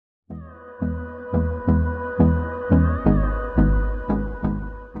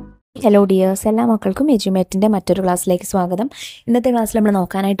Hello dears, എല്ലാ മക്കൾക്കും എജ്യുമേറ്റിൻ്റെ മറ്റൊരു ക്ലാസ്സിലേക്ക് സ്വാഗതം. ഇന്നത്തെ ക്ലാസ്സിൽ നമ്മൾ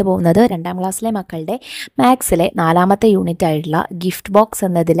നോക്കാനായിട്ട് പോകുന്നത് 2ാം ക്ലാസ്സിലെ മക്കളുടെ മാത്സിലെ 4ാമത്തെ യൂണിറ്റ് ആയിട്ടുള്ള ഗിഫ്റ്റ് ബോക്സ്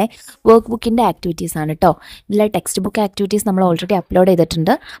എന്നതിലെ വർക്ക് ബുക്കിൻ്റെ ആക്ടിവിറ്റീസ് ആണ് കേട്ടോ. ഇതിലെ ടെക്സ്റ്റ് ബുക്ക് ആക്ടിവിറ്റീസ് നമ്മൾ ഓൾറെഡി അപ്ലോഡ്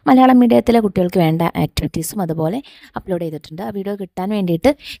ചെയ്തിട്ടുണ്ട്. മലയാളം മീഡിയത്തിലെ കുട്ടികൾക്ക് വേണ്ട ആക്ടിവിറ്റീസും അതുപോലെ അപ്ലോഡ് ചെയ്തിട്ടുണ്ട്. ആ വീഡിയോ കിട്ടാൻ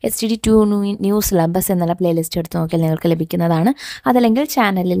വേണ്ടിയിട്ട് STD2 ന്യൂ സിലബസ് എന്നുള്ള പ്ലേലിസ്റ്റ് എടുത്ത് നോക്കിയാൽ നിങ്ങൾക്ക് ലഭിക്കുന്നതാണ്. അതല്ലെങ്കിൽ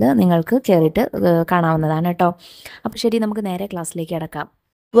ചാനലിൽ നിങ്ങൾക്ക് കയറിയിട്ട് കാണാവുന്നതാണ് കേട്ടോ. അപ്പോൾ ശരി, നമുക്ക് നേരെ ക്ലാസ്സിലേക്ക് കിടക്കാം.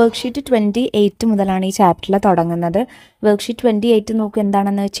 വർക്ക്ഷീറ്റ് 28 മുതലാണ് ഈ ചാപ്റ്ററിൽ തുടങ്ങുന്നത്. വർക്ക്ഷീറ്റ് 28 നോക്കുക,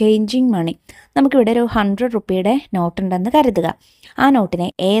 എന്താണെന്ന് ചേഞ്ചിങ് മണി. നമുക്കിവിടെ ഒരു 100 റുപ്പിയുടെ നോട്ട് ഉണ്ടെന്ന് കരുതുക. ആ നോട്ടിനെ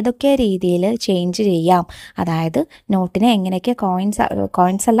രീതിയിൽ ചേഞ്ച് ചെയ്യാം, അതായത് നോട്ടിനെ എങ്ങനെയൊക്കെ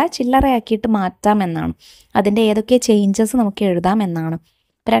കോയിൻസ് അല്ല ചില്ലറയാക്കിയിട്ട് മാറ്റാം എന്നാണ്. അതിൻ്റെ ഏതൊക്കെ ചേഞ്ചസ് നമുക്ക് എഴുതാം എന്നാണ്.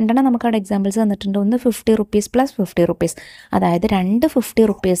 2 നമുക്കവിടെ എക്സാമ്പിൾസ് തന്നിട്ടുണ്ട്. ഒന്ന് 50 റുപ്പീസ് പ്ലസ് 50 റുപ്പീസ്, അതായത് 2 50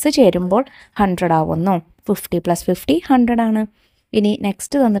 റുപ്പീസ് ചേരുമ്പോൾ 100 ആവുന്നു. 50 പ്ലസ് 50 100 ആണ്. ഇനി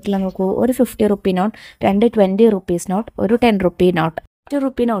നെക്സ്റ്റ് തന്നിട്ടുള്ള നോക്കൂ, ഒരു 50 റുപ്പി നോട്ട്, 2 20 റുപ്പീസ് നോട്ട്, ഒരു 10 റുപ്പി നോട്ട്. 50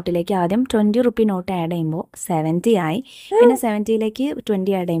 റുപ്പി നോട്ടിലേക്ക് ആദ്യം 20 റുപ്പി നോട്ട് ആഡ് ചെയ്യുമ്പോൾ 70 ആയി. പിന്നെ 70ലേക്ക്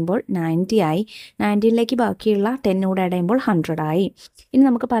 20 ആഡ് ചെയ്യുമ്പോൾ 90 ആയി. 90ലേക്ക് ബാക്കിയുള്ള 10 കൂടെ ആഡ് ചെയ്യുമ്പോൾ 100 ആയി. ഇനി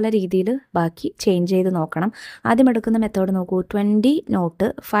നമുക്ക് പല രീതിയിൽ ബാക്കി ചേഞ്ച് ചെയ്ത് നോക്കണം. ആദ്യം എടുക്കുന്ന മെത്തേഡ് നോക്കൂ. 20 നോട്ട്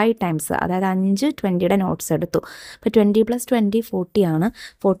 5 ടൈംസ്, അതായത് 5 20യുടെ നോട്ട്സ് എടുത്തു. അപ്പോൾ 20 പ്ലസ് 20 40 ആണ്.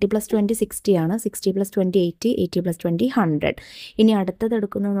 40 പ്ലസ് 20 60 ആണ്. 60 പ്ലസ് 20 80. 80 പ്ലസ് 20 100. ഇനി അടുത്തത്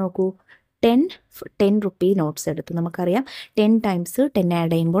എടുക്കുന്നത് നോക്കൂ. 10 റുപ്പി നോട്ട്സ് എടുത്തു. നമുക്കറിയാം 10 ടൈംസ് 10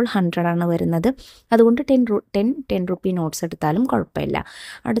 ആഡ് ചെയ്യുമ്പോൾ 100 ആണ് വരുന്നത്. അതുകൊണ്ട് 10 റുപ്പി നോട്ട്സ് എടുത്താലും കുഴപ്പമില്ല.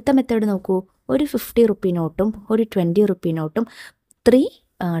 അടുത്ത മെത്തേഡ് നോക്കൂ. ഒരു 50 റുപ്പി നോട്ടും ഒരു 20 റുപ്പി നോട്ടും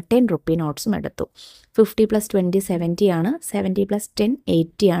 10 റുപ്പി നോട്ട്സും എടുത്തു. 50 പ്ലസ് 20 70 ആണ്. 70 പ്ലസ് 10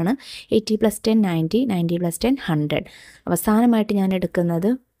 80 ആണ്. 80 പ്ലസ് 10 90. 90 പ്ലസ് 10 100. അവസാനമായിട്ട് ഞാൻ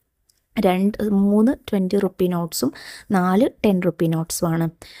എടുക്കുന്നത് 3 20 rupee നോട്ട്സും 4 10 rupee നോട്ട്സുമാണ്.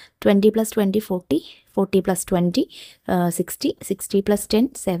 20 plus 20 40. 40 plus 20 60. 60 plus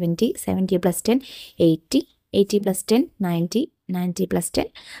 10 70. 70 plus 10 80. 80 plus 10 90. 90 plus 10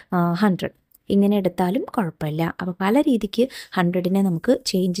 100. ഇങ്ങനെ എടുത്താലും കുഴപ്പമില്ല. അപ്പോൾ പല രീതിക്ക് 100നെ നമുക്ക്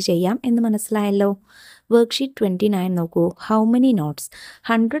ചേഞ്ച് ചെയ്യാം എന്ന് മനസ്സിലായല്ലോ. വർക്ക്ഷീറ്റ് 29 നോക്കൂ. How many notes.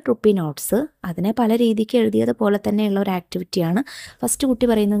 100 rupee notes, അതിനെ പല രീതിക്ക് എഴുതിയതുപോലെ തന്നെയുള്ള ഒരു ആക്ടിവിറ്റിയാണ്. ഫസ്റ്റ് കുട്ടി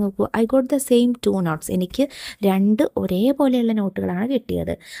പറയുന്നത് നോക്കൂ. I got the same 2 notes. എനിക്ക് 2 ഒരേപോലെയുള്ള നോട്ടുകളാണ്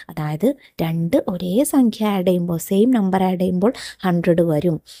കിട്ടിയത്. അതായത് 2 ഒരേ സംഖ്യ ആഡ് ചെയ്യുമ്പോൾ, സെയിം നമ്പർ ആഡ് ചെയ്യുമ്പോൾ 100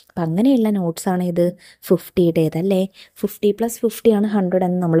 വരും. അപ്പം അങ്ങനെയുള്ള നോട്ട്സാണ് ഇത് 50യുടേതല്ലേ. 50 പ്ലസ് 50 ആണ് 100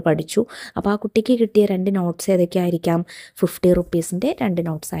 എന്ന് നമ്മൾ പഠിച്ചു. അപ്പോൾ ആ കുട്ടിക്ക് കിട്ടിയ 2 നോട്ട്സ് ഏതൊക്കെയായിരിക്കാം? 50 റുപ്പീസിൻ്റെ 2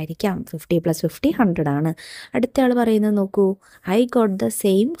 നോട്ട്സ് ആയിരിക്കാം. 50 പ്ലസ് 50 100 ആണ്. അടുത്ത ആൾ പറയുന്നത് നോക്കൂ. I got the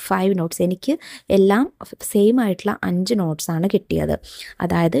same 5 notes. എനിക്ക് എല്ലാം സെയിം ആയിട്ടുള്ള 5 നോട്ട്സാണ് കിട്ടിയത്.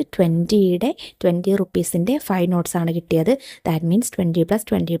 അതായത് 20 റുപ്പീസിൻ്റെ 5 നോട്ട്സാണ് കിട്ടിയത്. That means 20 plus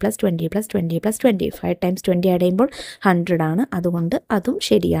 20 plus 20 plus 20 plus 20 5 times 20 add ചെയ്യുമ്പോൾ 100 ആണ്. അതുകൊണ്ട് അതും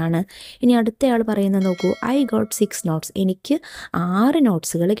ശരിയാണ്. ഇനി അടുത്ത ആൾ പറയുന്നത് നോക്കൂ. I got 6 notes. എനിക്ക് 6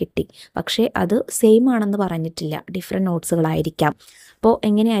 നോട്ട്സുകൾ കിട്ടി. പക്ഷേ അത് സെയിം ആണെന്ന് പറഞ്ഞിട്ടില്ല, ഡിഫറെൻറ്റ് നോട്ട്സുകളായിരിക്കാം. അപ്പോൾ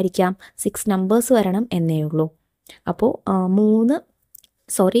എങ്ങനെയായിരിക്കാം? 6 നമ്പേഴ്സ് വരണം എന്നേ ഉള്ളൂ. അപ്പോൾ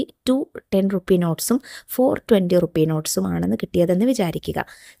 2 10 റുപ്പി നോട്ട്സും 4 20 റുപ്പി നോട്ട്സും ആണെന്ന് കിട്ടിയതെന്ന് വിചാരിക്കുക.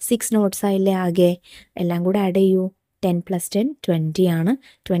 6 നോട്ട്സ് ആയില്ലേ ആകെ? എല്ലാം കൂടെ ആഡ് ചെയ്യൂ. 10 പ്ലസ് 10 20 ആണ്.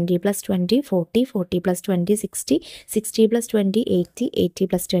 20 പ്ലസ് 20 40. 40 പ്ലസ് 20 60. 60 പ്ലസ് 20 80. 80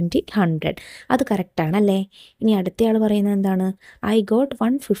 പ്ലസ് 20 100. അത് കറക്റ്റാണല്ലേ. ഇനി അടുത്തയാൾ പറയുന്നത് എന്താണ്? I got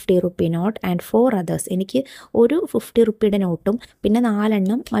 150 rupee note and 4 others. എനിക്ക് ഒരു 50 റുപ്പിയുടെ നോട്ടും പിന്നെ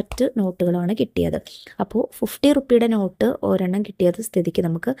 4 മറ്റ് നോട്ടുകളുമാണ് കിട്ടിയത്. അപ്പോൾ 50 റുപ്പിയുടെ നോട്ട് ഒരെണ്ണം കിട്ടിയത് സ്ഥിതിക്ക്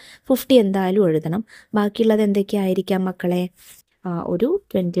നമുക്ക് 50 എന്തായാലും എഴുതണം. ബാക്കിയുള്ളത് എന്തൊക്കെയായിരിക്കാം മക്കളെ? ഒരു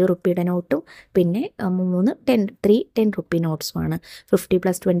 20 റുപ്പിയുടെ നോട്ടും പിന്നെ 3 10 റുപ്പി നോട്ട്സുമാണ്. 50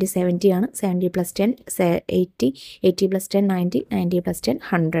 പ്ലസ് 20 70 ആണ്. 70 പ്ലസ് 10 80. 80 പ്ലസ് 10 90. 90 പ്ലസ് 10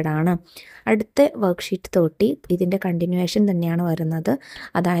 100 ആണ്. അടുത്ത വർക്ക്ഷീറ്റ് 30 ഇതിൻ്റെ കണ്ടിന്യൂവേഷൻ തന്നെയാണ് വരുന്നത്.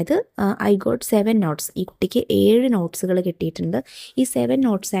 അതായത് ഐ ഗോട്ട് 7 നോട്ട്സ്. ഈ കുട്ടിക്ക് 7 നോട്ട്സുകൾ കിട്ടിയിട്ടുണ്ട്. ഈ 7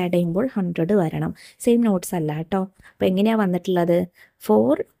 നോട്ട്സ് ആഡ് ചെയ്യുമ്പോൾ 100 വരണം. സെയിം നോട്ട്സ് അല്ല കേട്ടോ. അപ്പോൾ എങ്ങനെയാണ് വന്നിട്ടുള്ളത്?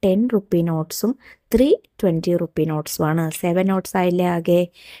 4 10 റുപ്പി നോട്ട്സും 3 20 റുപ്പി നോട്ട്സുമാണ്. 7 നോട്ട്സ് ആയില്ലേ ആകെ?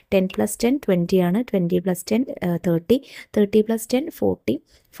 10 പ്ലസ് 10 20 ആണ്. 20 plus 10 30. 30 plus 10 40.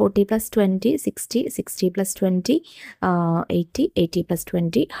 40 plus 20 60. 60 plus 20 80. 80 plus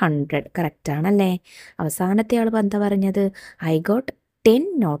 20 100. കറക്റ്റാണല്ലേ. അവസാനത്തെ ആൾ എന്താ പറഞ്ഞത്? I got 10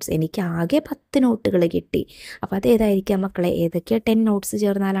 notes. എനിക്ക് ആകെ 10 നോട്ടുകൾ കിട്ടി. അപ്പോൾ അതേതായിരിക്കാം മക്കളെ? ഏതൊക്കെ 10 നോട്ട്സ്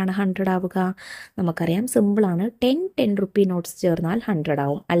ചേർന്നാലാണ് 100 ആവുക? നമുക്കറിയാം, സിമ്പിളാണ്. 10 റുപ്പി നോട്ട്സ് ചേർന്നാൽ 100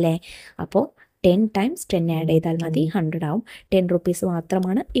 ആവും അല്ലേ. അപ്പോൾ 10 ടൈംസ് 10 ആഡ് ചെയ്താൽ മതി, 100 ആവും. 10 റുപ്പീസ്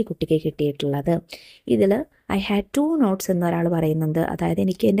മാത്രമാണ് ഈ കുട്ടിക്ക് കിട്ടിയിട്ടുള്ളത്. ഇതിൽ ഐ ഹാഡ് 2 നോട്ട്സ് എന്നൊരാൾ പറയുന്നുണ്ട്. അതായത്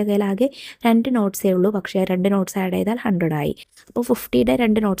എനിക്ക് എൻ്റെ കയ്യിലാകെ 2 നോട്ട്സേ ഉള്ളൂ, പക്ഷേ 2 നോട്ട്സ് ആഡ് ചെയ്താൽ 100 ആയി. അപ്പോൾ 50യുടെ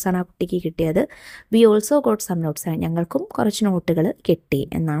 2 നോട്ട്സാണ് ആ കുട്ടിക്ക് കിട്ടിയത്. We also got some notes, ഞങ്ങൾക്കും കുറച്ച് നോട്ടുകൾ കിട്ടി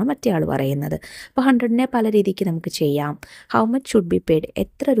എന്നാണ് മറ്റേ ആൾ പറയുന്നത്. അപ്പോൾ 100നെ പല രീതിക്ക് നമുക്ക് ചെയ്യാം. How much should be paid,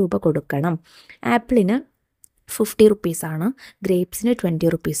 എത്ര രൂപ കൊടുക്കണം? ആപ്പിളിന് 50 റുപ്പീസാണ്, ഗ്രേപ്സിന് 20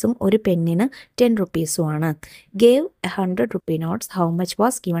 റുപ്പീസും ഒരു പെന്നിന് 10 റുപ്പീസുമാണ്. Gave 100 rupee notes, how much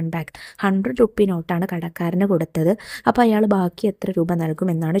was given back. 100 rupee നോട്ടാണ് കടക്കാരന് കൊടുത്തത്, അപ്പോൾ അയാൾ ബാക്കി എത്ര രൂപ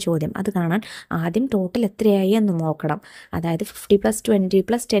നൽകുമെന്നാണ് ചോദ്യം. അത് കാണാൻ ആദ്യം ടോട്ടൽ എത്രയായി എന്ന് നോക്കണം. അതായത് 50 + 20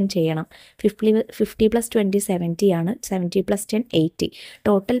 + 10 ചെയ്യണം. 50 + 20 70 ആണ്, 70 + 10 80.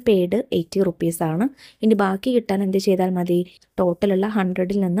 ടോട്ടൽ പെയ്ഡ് 80 റുപ്പീസാണ്. ഇനി ബാക്കി കിട്ടാൻ എന്ത് ചെയ്താൽ മതി? ടോട്ടലുള്ള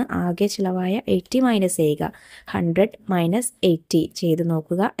 100ൽ നിന്ന് ആകെ ചിലവായ 80 മൈനസ് ചെയ്യുക. 100 - 80 ചെയ്ത്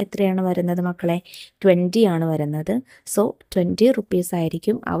നോക്കുക. എത്രയാണ് വരുന്നത് മക്കളെ? 20 ആണ് വരുന്നത്. സോ 20 റുപ്പീസ്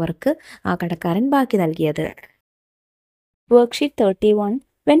ആയിരിക്കും അവർക്ക് ആ കടക്കാരൻ ബാക്കി നൽകിയത്. Worksheet 31.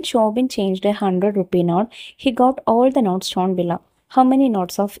 When Shobin changed a 100 rupee note, he got all the notes shown below. How many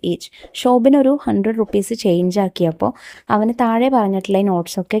notes of each? Shobin ഒരു 100 റുപ്പീസ് ചേഞ്ച് ആക്കിയപ്പോൾ അവന് താഴെ പറഞ്ഞിട്ടുള്ള ഈ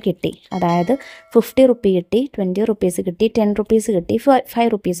നോട്ട്സൊക്കെ കിട്ടി. അതായത് 50 റുപ്പി കിട്ടി, 20 റുപ്പീസ് കിട്ടി, 10 റുപ്പീസ് കിട്ടി, 5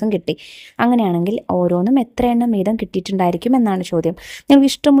 റുപ്പീസും കിട്ടി. അങ്ങനെയാണെങ്കിൽ ഓരോന്നും എത്ര എണ്ണം വീതം കിട്ടിയിട്ടുണ്ടായിരിക്കും എന്നാണ് ചോദ്യം. നിങ്ങൾക്ക്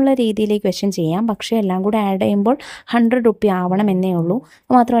ഇഷ്ടമുള്ള രീതിയിലേക്ക് ക്വസ്റ്റ്യൻ ചെയ്യാം, പക്ഷേ എല്ലാം കൂടെ ആഡ് ചെയ്യുമ്പോൾ 100 റുപ്പി ആവണം എന്നേ ഉള്ളൂ.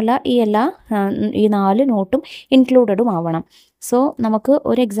 മാത്രമല്ല ഈ 4 നോട്ടും ഇൻക്ലൂഡഡും ആവണം. സോ നമുക്ക്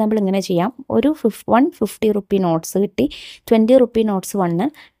ഒരു എക്സാമ്പിൾ ഇങ്ങനെ ചെയ്യാം. ഒരു 150 റുപ്പി നോട്ട്സ് കിട്ടി, 20 rupee notes 1,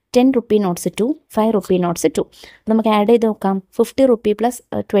 10 rupee notes 2, 5 rupee notes 2. നമുക്ക് ആഡ് ചെയ്ത് നോക്കാം. 50 റുപ്പി +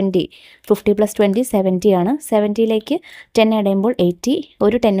 20, 50 + 20 70 ആണ്. 70ലേക്ക് 10 ആഡ് ചെയ്യുമ്പോൾ 80,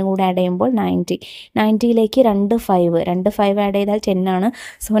 ഒരു 10 കൂടെ ആഡ് ചെയ്യുമ്പോൾ 90. 90ലേക്ക് 2 5 ആഡ് ചെയ്താൽ 10 ആണ്.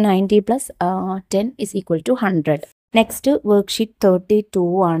 സോ 90 + 10 = 100. നെക്സ്റ്റ് വർക്ക്ഷീറ്റ് 32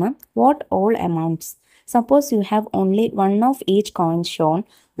 ആണ്. What all amounts. Suppose you have only one of each coin shown.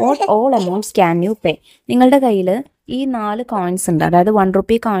 What all amounts can you pay? നിങ്ങളുടെ കയ്യിൽ ഈ 4 കോയിൻസ് ഉണ്ട്. അതായത് 1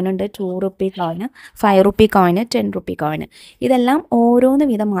 റുപ്പി കോയിൻ ഉണ്ട്, 2 റുപ്പി കോയിന്, 5 റുപ്പി കോയിന്, 10 റുപ്പി കോയിന്. ഇതെല്ലാം ഓരോന്ന്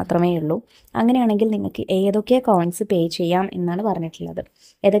വീതം മാത്രമേ ഉള്ളൂ. അങ്ങനെയാണെങ്കിൽ നിങ്ങൾക്ക് ഏതൊക്കെ കോയിൻസ് പേ ചെയ്യാം എന്നാണ് പറഞ്ഞിട്ടുള്ളത്.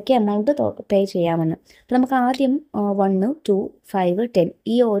 ഏതൊക്കെ എമൗണ്ട് പേ ചെയ്യാമെന്ന്. അപ്പോൾ നമുക്ക് ആദ്യം 1, 2, 5, 10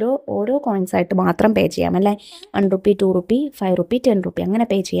 ഈ ഓരോ കോയിൻസ് ആയിട്ട് മാത്രം പേ ചെയ്യാം അല്ലേ. 1 റുപ്പി, 2 റുപ്പി, 5 റുപ്പി, 10 റുപ്പി അങ്ങനെ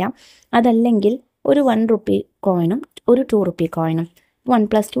പേ ചെയ്യാം. അതല്ലെങ്കിൽ ഒരു 1 റുപ്പി കോയിനും ഒരു 2 റുപ്പി കോയിനും, 1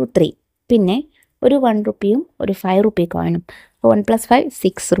 + 2 3, പിന്നെ ഒരു 1 റുപ്പിയും ഒരു 5 റുപ്പി കോയിനും, 1 + 5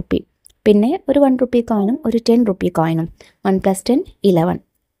 6 റുപ്പി, പിന്നെ ഒരു 1 റുപ്പി കോയിനും ഒരു 10 റുപ്പി കോയിനും, 1 + 10 11.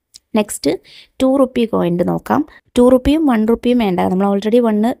 നെക്സ്റ്റ് 2 റുപ്പി കോയിൻ്റെ നോക്കാം. 2 റുപ്പിയും 1 റുപ്പിയും വേണ്ട, നമ്മൾ ഓൾറെഡി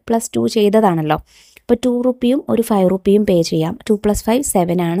 1 + 2 ചെയ്തതാണല്ലോ. അപ്പോൾ 2 റുപ്പിയും ഒരു 5 റുപ്പിയും പേ ചെയ്യാം. 2 + 5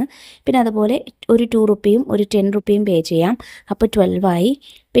 7 ആണ്. പിന്നെ അതുപോലെ ഒരു 2 റുപ്പിയും ഒരു 10 റുപ്പിയും പേ ചെയ്യാം. അപ്പോൾ 12 ആയി.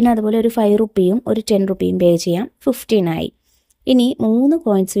 പിന്നെ അതുപോലെ ഒരു 5 റുപ്പിയും ഒരു 10 റുപ്പിയും പേ ചെയ്യാം. 15 ആയി. ഇനി 3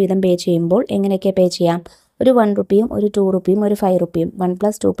 കോയിൻസ് വീതം പേ ചെയ്യുമ്പോൾ എങ്ങനെയൊക്കെ പേ ചെയ്യാം? ഒരു 1 റുപ്പിയും ഒരു 2 റുപ്പിയും ഒരു 5 റുപ്പിയും, 1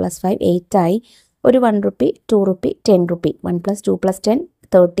 + 2 + 5 8 ആയി. ഒരു 1 റുപ്പി, 2 റുപ്പി, 10 റുപ്പി, 1 + 2 + 10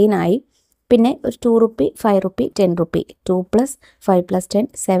 13 ആയി. പിന്നെ ഒരു 2 റുപ്പി, 5 റുപ്പി, 10 റുപ്പി, 2 + 5 + 10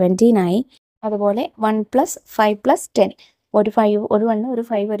 17 ആയി. അതുപോലെ 1 + 5 + 10, ഒരു 1, ഒരു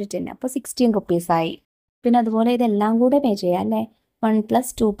 5, ഒരു 10, അപ്പോൾ 16 റുപ്പീസ് ആയി. പിന്നെ അതുപോലെ ഇതെല്ലാം കൂടെ പേ ചെയ്യാം അല്ലേ. 1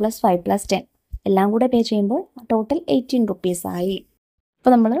 + 2 + 5 + 10 എല്ലാം കൂടെ പേ ചെയ്യുമ്പോൾ ടോട്ടൽ 18 റുപ്പീസ് ആയി.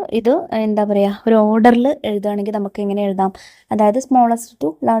 അപ്പോൾ നമ്മൾ ഇത് എന്താ പറയുക, ഒരു ഓർഡറിൽ എഴുതുകയാണെങ്കിൽ നമുക്ക് എങ്ങനെ എഴുതാം? അതായത് സ്മോളസ്റ്റ് ടു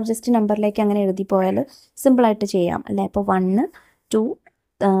ലാർജസ്റ്റ് നമ്പറിലേക്ക് അങ്ങനെ എഴുതി പോയാൽ സിമ്പിളായിട്ട് ചെയ്യാം അല്ലേ. അപ്പോൾ 1, 2,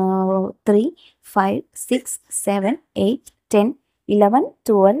 3, 5, 6, 7, 8, 10, 11,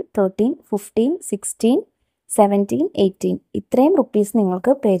 12, 13, 15, 16, 17, 18 ഇത്രയും റുപ്പീസ്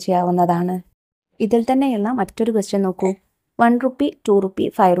നിങ്ങൾക്ക് പേ ചെയ്യാവുന്നതാണ്. ഇതിൽ തന്നെയുള്ള മറ്റൊരു ക്വസ്റ്റ്യൻ നോക്കൂ. 1 rupee, 2 rupee,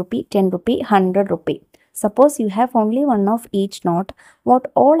 5 rupee, 10 rupee, 100 rupee. Suppose you have only one of each note. What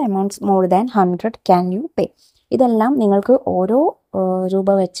all amounts more than 100 can you pay? ഇതെല്ലാം നിങ്ങൾക്ക് ഓരോ രൂപ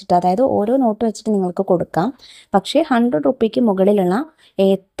വെച്ചിട്ട്, അതായത് ഓരോ നോട്ട് വെച്ചിട്ട് നിങ്ങൾക്ക് കൊടുക്കാം. പക്ഷേ 100 റുപ്പിക്ക് മുകളിലുള്ള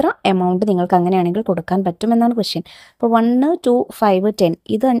എത്ര എമൗണ്ട് നിങ്ങൾക്ക് അങ്ങനെയാണെങ്കിൽ കൊടുക്കാൻ പറ്റുമെന്നാണ് ക്വസ്റ്റ്യൻ. അപ്പോൾ 1, 2, 5, 10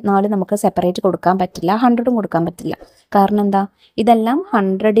 ഇത് 4 നമുക്ക് സെപ്പറേറ്റ് കൊടുക്കാൻ പറ്റില്ല, 100ഉം കൊടുക്കാൻ പറ്റില്ല. കാരണം എന്താ? ഇതെല്ലാം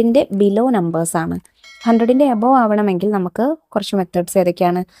 100ൻ്റെ ബിലോ നമ്പേഴ്സാണ്. 100ൻ്റെ എബോവ് ആവണമെങ്കിൽ നമുക്ക് കുറച്ച് മെത്തേഡ്സ്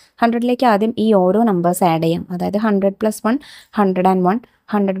ഏതൊക്കെയാണ്? 100ലേക്ക് ആദ്യം ഈ ഓരോ നമ്പേഴ്സ് ആഡ് ചെയ്യാം. അതായത് 100 + 1 101,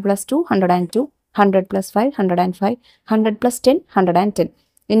 100 + 2 102, 100 + 5 105, 100 + 10 110.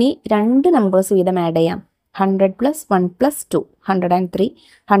 ഇനി 2 നമ്പേഴ്സ് വീതം ആഡ് ചെയ്യാം. 100 + 1 + 2 103,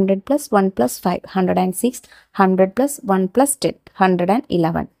 100 + 1 + 5 106, 100 + 1 + 10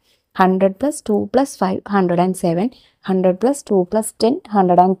 111, 100 + 2 + 5 107, 100 + 2 + 10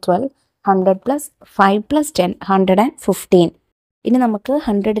 112, 100 + 5 + 10 115. ഇനി നമുക്ക്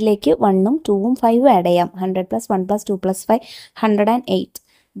 100ലേക്ക് 1ഉം 2ഉം 5ഉം ആഡ് ചെയ്യാം. 100 + 1 + 2 + 5 108.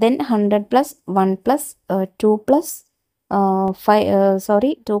 Then 100 + 1 + 2 +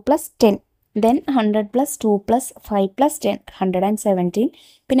 2 + 10. Then 100 + 2 + 5 + 10 117.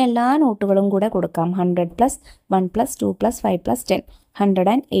 പിന്നെ എല്ലാ നോട്ടുകളും കൂടെ കൊടുക്കാം. 100 + 1 + 2 + 5 + 10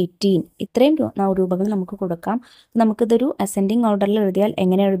 118. ഇത്രയും രൂപകൾ നമുക്ക് കൊടുക്കാം. നമുക്കിതൊരു അസെൻഡിങ് ഓർഡറിൽ എഴുതിയാൽ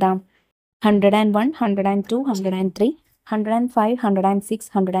എങ്ങനെ എഴുതാം? 101, 102, 103, 105, 106,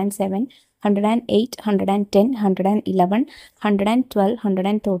 107, 108, 110, 111, 112,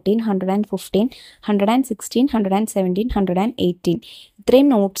 113, 115, 116, 117, 118. ഇത്രയും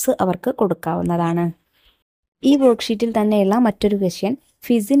നോട്ട്സ് അവർക്ക് കൊടുക്കാവുന്നതാണ്. ഈ വർക്ക്ഷീറ്റിൽ തന്നെയുള്ള മറ്റൊരു question.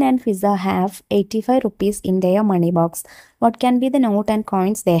 Fizin and Fiza have 85 rupees in their money box. What can be the note and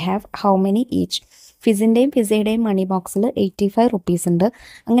coins they have? How many each? ഫിസിൻ്റെയും ഫിസയുടെയും മണി ബോക്സിൽ 85 റുപ്പീസ് ഉണ്ട്.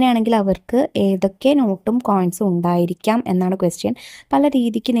 അങ്ങനെയാണെങ്കിൽ അവർക്ക് ഏതൊക്കെ നോട്ടും കോയിൻസും ഉണ്ടായിരിക്കാം എന്നാണ് ക്വസ്റ്റ്യൻ. പല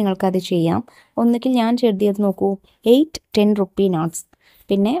രീതിക്ക് നിങ്ങൾക്കത് ചെയ്യാം. ഒന്നുകിൽ ഞാൻ എഴുതിയത് നോക്കൂ. 8 10 റുപ്പി നോട്ട്സ്,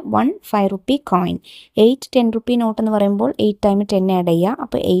 പിന്നെ 1 5 റുപ്പി കോയിൻ. 8 10 റുപ്പി നോട്ട് എന്ന് പറയുമ്പോൾ 8 ടൈം 10 ആഡ് ചെയ്യുക,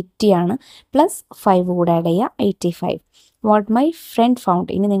 അപ്പോൾ 80 ആണ്. പ്ലസ് 5 കൂടെ ആഡ് ചെയ്യുക, 85. What my friend found.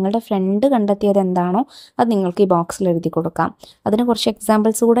 ഇനി നിങ്ങളുടെ ഫ്രണ്ട് കണ്ടെത്തിയത് എന്താണോ അത് നിങ്ങൾക്ക് ഈ ബോക്സിൽ എഴുതി കൊടുക്കാം. അതിന് കുറച്ച്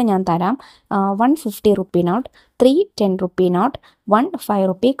എക്സാമ്പിൾസ് കൂടെ ഞാൻ തരാം. 1 50 rupee note, 3 10 rupee note, 1 5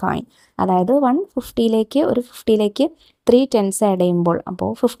 rupee coin. അതായത് 150ലേക്ക് 3 ടെൻസ് ആഡ് ചെയ്യുമ്പോൾ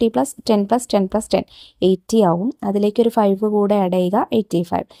അപ്പോൾ 50 + 10 + 10 + 10 80 ആവും. അതിലേക്ക് ഒരു 5 കൂടെ ആഡ് ചെയ്യുക,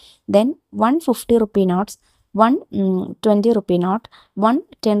 85. Then 1 50 rupee notes, 1 20 rupee note, 1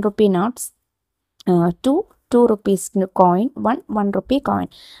 10 rupee notes, 2 rupees coin, 1 rupee coin.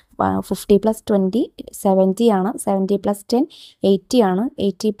 50 + 20 70 ആണ്. 70 + 10 80 ആണ്.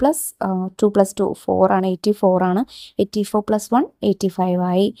 80 + 2 + 2 4 ആണ്. 84 ആണ്. 84 + 1 85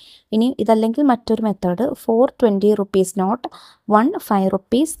 ആയി. ഇനി ഇതല്ലെങ്കിൽ മറ്റൊരു method. 4 20 rupees not, 1 5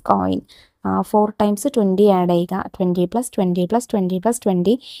 rupees coin. 4 times 20 add ചെയ്യുക, 20 + 20 + 20 +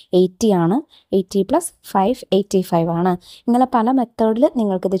 20 80 ആണ്. 80 + 5 85 ആണ്. ഇങ്ങനെ പല മെത്തേഡിൽ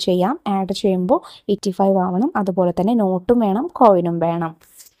നിങ്ങൾക്കിത് ചെയ്യാം. ആഡ് ചെയ്യുമ്പോൾ 85 ആവണം. അതുപോലെ തന്നെ നോട്ടും വേണം, കോയിനും വേണം.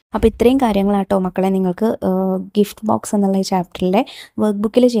 അപ്പോൾ ഇത്രയും കാര്യങ്ങളാട്ടോ മക്കളെ നിങ്ങൾക്ക് ഗിഫ്റ്റ് ബോക്സ് എന്നുള്ള ഈ ചാപ്റ്ററിലെ വർക്ക്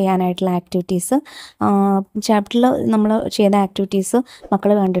ബുക്കിൽ ചെയ്യാനായിട്ടുള്ള ആക്ടിവിറ്റീസ്. ചാപ്റ്ററിൽ നമ്മൾ ചെയ്ത ആക്ടിവിറ്റീസ്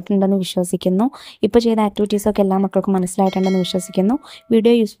മക്കൾ കണ്ടിട്ടുണ്ടെന്ന് വിശ്വസിക്കുന്നു. ഇപ്പോൾ ചെയ്ത ആക്ടിവിറ്റീസൊക്കെ എല്ലാ മക്കൾക്കും മനസ്സിലായിട്ടുണ്ടെന്ന് വിശ്വസിക്കുന്നു.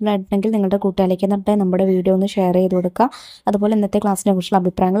 വീഡിയോ യൂസ്ഫുൾ ആയിട്ടുണ്ടെങ്കിൽ നിങ്ങളുടെ കൂട്ടുകാരിലേക്ക് നമ്മുടെ വീഡിയോ ഒന്ന് ഷെയർ ചെയ്ത് കൊടുക്കുക. അതുപോലെ ഇന്നത്തെ ക്ലാസ്സിനെ കുറിച്ചുള്ള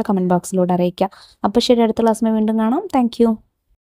അഭിപ്രായങ്ങൾ കമൻറ്റ് ബോക്സിലൂടെ അറിയിക്കുക. അപ്പോൾ ശരി, അടുത്ത ക്ലാസ്സിൽ വീണ്ടും കാണാം. താങ്ക്